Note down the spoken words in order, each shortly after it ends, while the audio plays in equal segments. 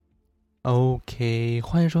OK，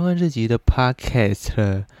欢迎收看这集的 Podcast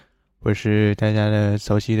了，我是大家的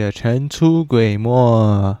熟悉的神出鬼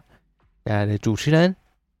没，大家的主持人，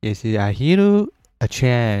也是 A Hero A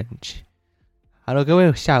Change。Hello， 各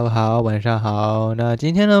位下午好，晚上好。那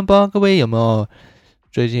今天呢，不知道各位有没有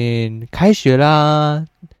最近开学啦？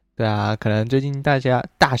对啊，可能最近大家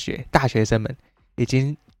大学生们已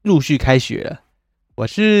经陆续开学了。我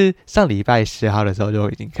是上礼拜10号的时候就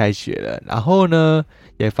已经开学了，然后呢，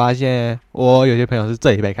也发现我有些朋友是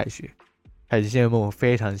这礼拜开学，很羡慕，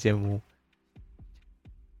非常羡慕。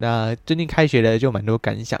那最近开学了就蛮多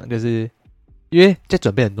感想，就是因为在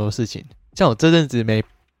准备很多事情，像我这阵子没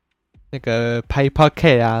那个拍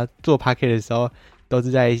podcast 啊，做 podcast 的时候，都是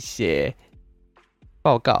在写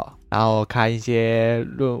报告，然后看一些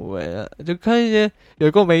论文，就看一些有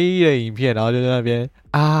够没意义的影片，然后就在那边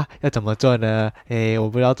要怎么做呢？我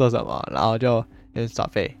不知道做什么，然后就耍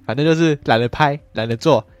废，反正就是懒得拍，懒得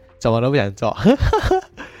做，什么都不想做。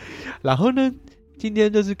然后呢，今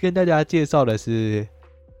天就是跟大家介绍的是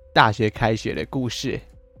大学开学的故事。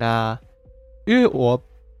那因为我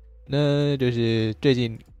呢，就是最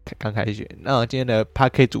近刚开学，那我今天的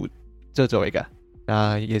podcast 组就做一个，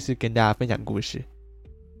那也是跟大家分享故事。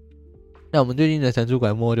那我们最近的神出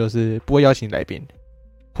鬼没就是不会邀请来宾，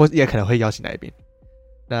或也可能会邀请来宾。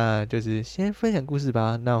那就是先分享故事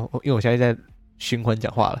吧。那因为我现在在循环讲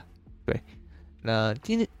话了，对。那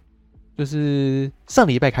今天就是上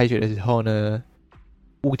礼拜开学的时候呢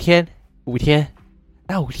，5天，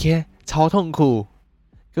那5天超痛苦。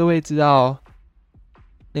各位知道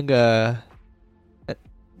那个，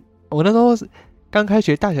我那时候刚开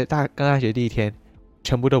学，刚开学第一天，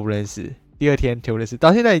全部都不认识。第二天全部认识，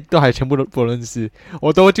到现在都还全部都不认识，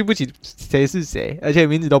我都记不起谁是谁，而且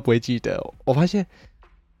名字都不会记得。我发现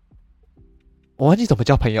我忘记怎么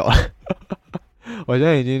交朋友了，我现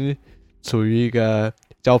在已经处于一个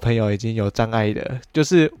交朋友已经有障碍的，就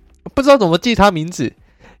是不知道怎么记他名字，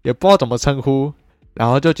也不知道怎么称呼，然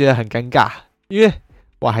后就觉得很尴尬，因为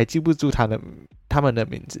我还记不住他们的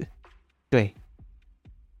名字。对，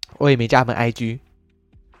我也没加他们 IG，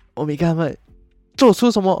 我没跟他们做出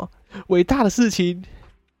什么伟大的事情，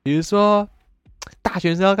比如说大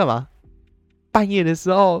学生要干嘛？半夜的时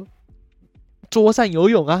候桌上游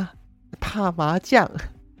泳啊，打麻将，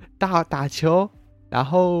打球，然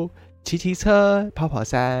后骑车、跑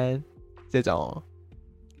山，这种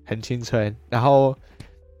很青春。然后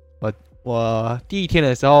我第一天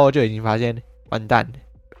的时候就已经发现完蛋，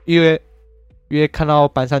因为看到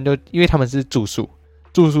班上就因为他们是住宿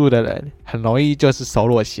的人，很容易就是熟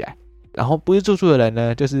络起来。然后不是住宿的人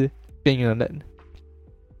呢，就是边缘的人。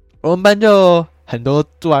我们班就很多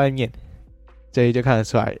住在外面，所以就看得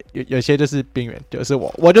出来，有些就是边缘，就是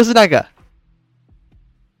我就是那个。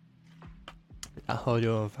然后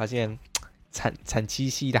就发现惨戚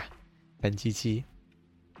戚啦，惨戚戚。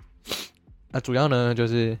那主要呢，就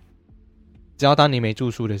是只要当你没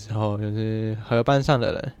住宿的时候，就是和班上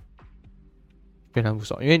的人非常不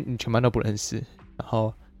熟，因为你全班都不认识，然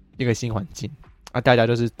后一个新环境大家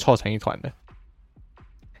就是凑成一团的。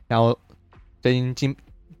然后最近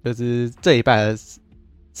就是这礼拜的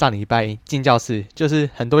上礼拜进教室，就是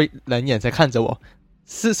很多人眼神看着我，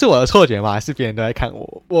是我的错觉吗？还是别人都在看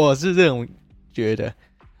我？我是这种觉得，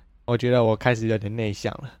我觉得我开始有点内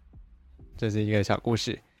向了。这是一个小故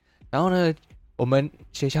事。然后呢，我们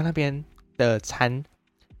学校那边的餐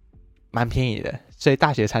蛮便宜的，所以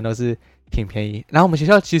大学餐都是挺便宜。然后我们学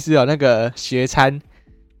校其实有那个学餐，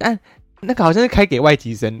但那个好像是开给外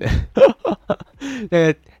籍生的。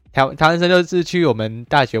那个台湾生就是去我们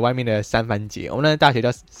大学外面的三藩街，我们那个大学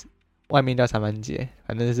外面叫三藩街，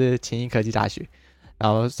反正是勤益科技大学。然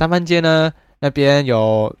后三藩街呢那边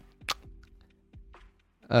有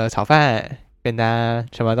炒饭、便当，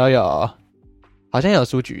什么都有，好像有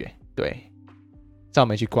书局，对，这我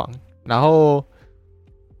没去逛。然后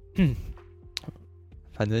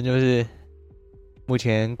反正就是目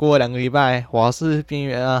前过2个礼拜，我是边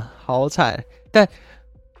缘啊，好惨。但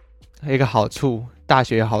有一个好处，大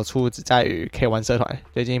学好处只在于可以玩社团。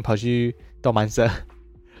最近跑去动漫社，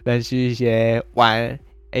认识一些玩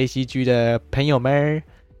ACG 的朋友们，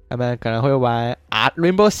他们可能会玩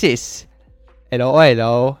Rainbow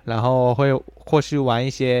Six、LOL， 然后会或许玩一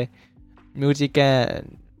些 Music Game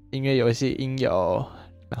音乐游戏音游，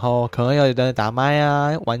然后可能有人打麦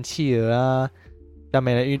啊，玩企鹅啊，但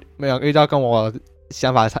没有遇到跟我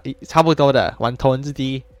想法差不多的，玩头文字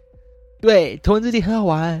D。对，头文字 D 很好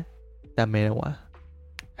玩，但没人玩，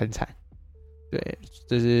很惨。对，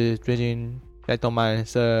这是最近在动漫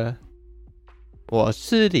社，我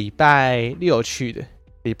是礼拜6去的，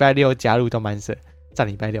礼拜6加入动漫社，上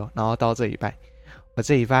礼拜6，然后到这礼拜，我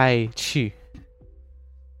这礼拜去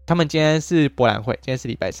他们今天是博览会，今天是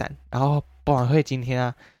礼拜三，然后博览会今天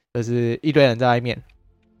啊，就是一堆人在外面，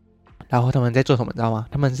然后他们在做什么，你知道吗？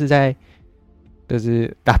他们是在就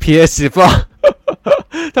是打 PS， 不知道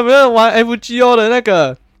他们在玩 FGO 的那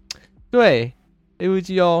个，对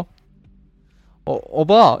FGO， 我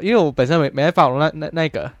不知道，因为我本身没在follow那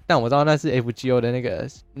个，但我知道那是 FGO 的那个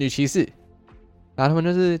女骑士，然后他们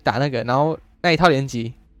就是打那个，然后那一套连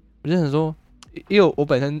击，我就想说，因为我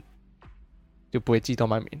本身就不会记动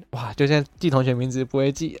漫名，哇，就现在记同学名字不会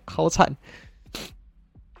记，好惨。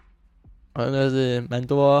就是蛮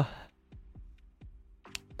多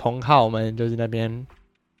同好们就是那边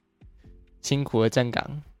辛苦的站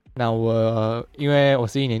岗，那我因为我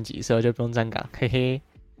是1年级，所以我就不用站岗，嘿嘿。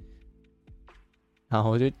然后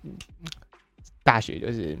我就大学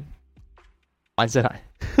就是玩社团。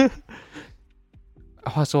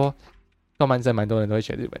话说，动漫社蛮多人都会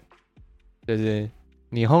学日本，就是日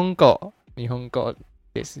本語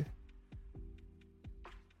也是。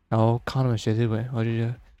然后看他们学日本，我就觉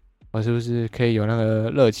得我是不是可以有那个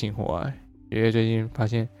热情回来？因为最近发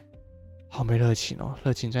现好没热情哦，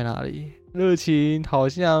热情在哪里？热情好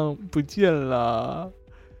像不见了。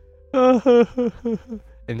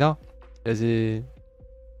你知道，就是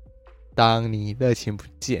当你热情不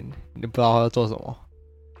见，你不知道要做什么。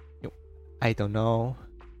I don't know，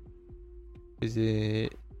 就是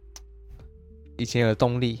以前有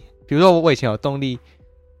动力，比如说我以前有动力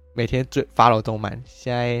每天follow动漫，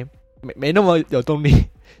现在没那么有动力，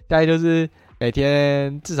现在就是每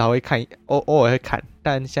天至少会看，偶尔会看，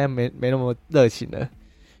但现在没那么热情了。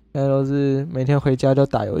现在都是每天回家就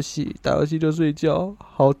打游戏，打游戏就睡觉，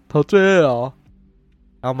好罪恶哦。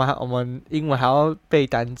然后我们英文还要背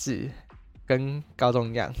单字，跟高中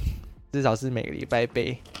一样，至少是每个礼拜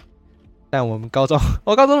背。但我高中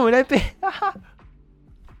都没在背，哈哈。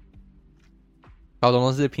高中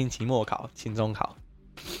都是拼期末考、期中考，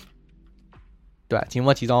对啊，期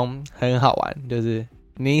末、期中很好玩，就是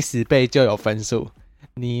你死背就有分数，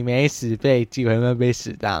你没死背基本上被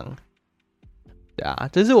死当。对啊，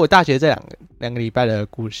这是我大学这两个礼拜的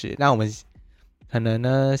故事。那我们可能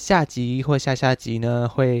呢下集或下集呢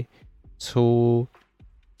会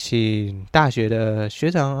请大学的学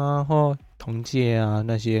长啊或同届啊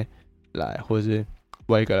那些来，或者是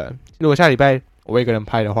我一个人。如果下礼拜我一个人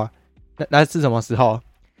拍的话，那是什么时候？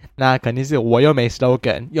那肯定是我又没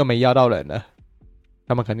slogan， 又没邀到人了，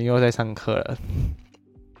他们肯定又在上课了。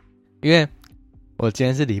因为我今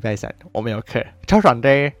天是礼拜三，我没有课，超爽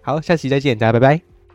的。好，下期再见，大家拜拜。